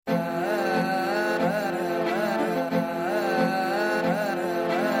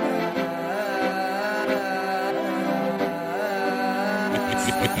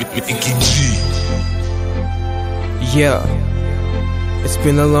Yeah, it's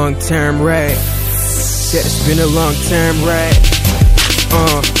been a long time, right? Yeah, it's been a long time, right?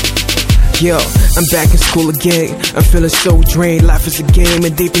 Yo, I'm back in school again. I'm feeling so drained. Life is a game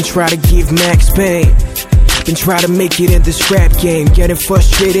and they've been trying to give max pain. Been trying to make it in this rap game. Getting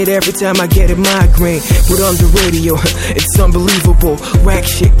frustrated every time I get a migraine. Put on the radio, it's unbelievable. Whack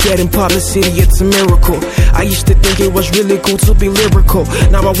shit, getting publicity, it's a miracle. I used to think it was really cool to be lyrical.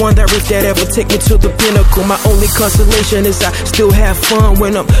 Now I wonder if that ever take me to the pinnacle. My only consolation is I still have fun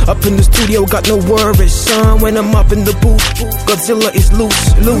when I'm up in the studio. Got no worries, son. When I'm up in the booth, Godzilla is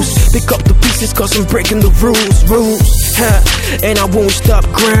loose. Pick up the pieces cause I'm breaking the rules. And I won't stop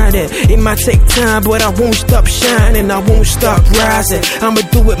grinding. It might take time, but I won't stop shining. I won't stop rising. I'ma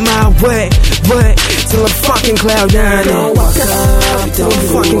do it my way, till I'm fucking cloud nine. Don't walk up, don't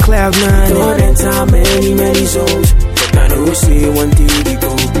fucking cloud nine. Don't enter many zones. I know say one day we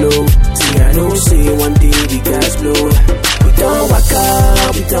go blow. See, I know say one day we gas blow. We don't walk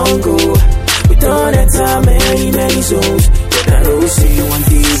up, we don't go. We don't enter many zones. I know say one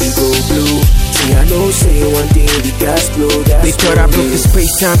day we go blow. I know say one day we gas blow. They thought I broke the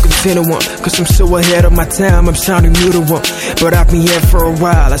space-time continuum, cause I'm so ahead of my time, I'm sounding new to them. But I've been here for a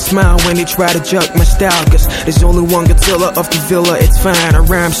while. I smile when they try to judge my style, cause there's only one Godzilla of the villa. It's fine, I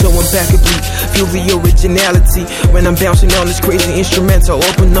rhyme so impeccably. Feel the originality when I'm bouncing on this crazy instrumental.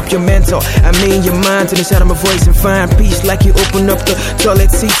 Open up your mental, I mean your mind to the sound of my voice and find peace. Like you open up the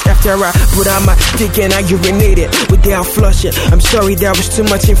toilet seats after I put out my dick and I urinated without flushing. I'm sorry that was too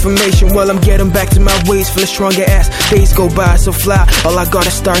much information. Well, I'm getting back to my ways, feeling stronger as days go by. So fly, all I got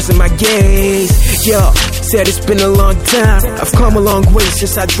is stars in my gaze. Yo, said it's been a long time. I've come a long way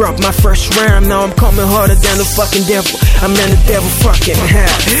since I dropped my first rhyme. Now I'm coming harder than the fucking devil. I'm in the devil fucking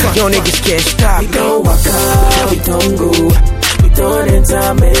hell. Yo niggas can't stop. We don't walk out, we don't go. We don't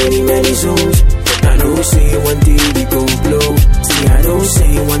enter many zones. I know say one day we go blow. See, I know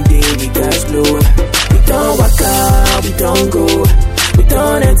say one day we gas blow. We don't walk out, we don't go. We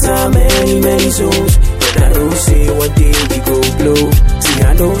don't enter many zones. I know say one day we go blow. See,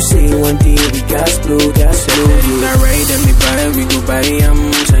 I know say one day we gas blow. If not right, then we buy, we go buy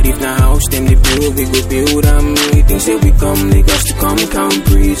Said if not house, then they build, we go build We think say we come Lagos to come count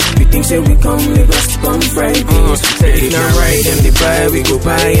breeze. We think say we come Lagos to come Fridays. Said if not right, then they buy, we go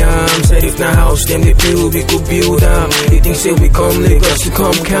buy Said if not house, then they build, we go build We think say we come Lagos to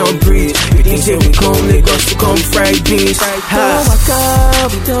come count breeze. We think say we come Lagos to come Fridays. Don't walk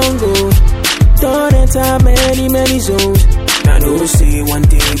out, we don't go. Don't enter many zones. I know say one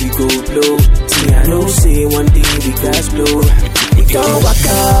day we go blow. See, I know say one day we gas blow. We don't walk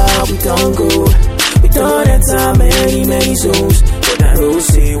out, we don't go. We don't enter many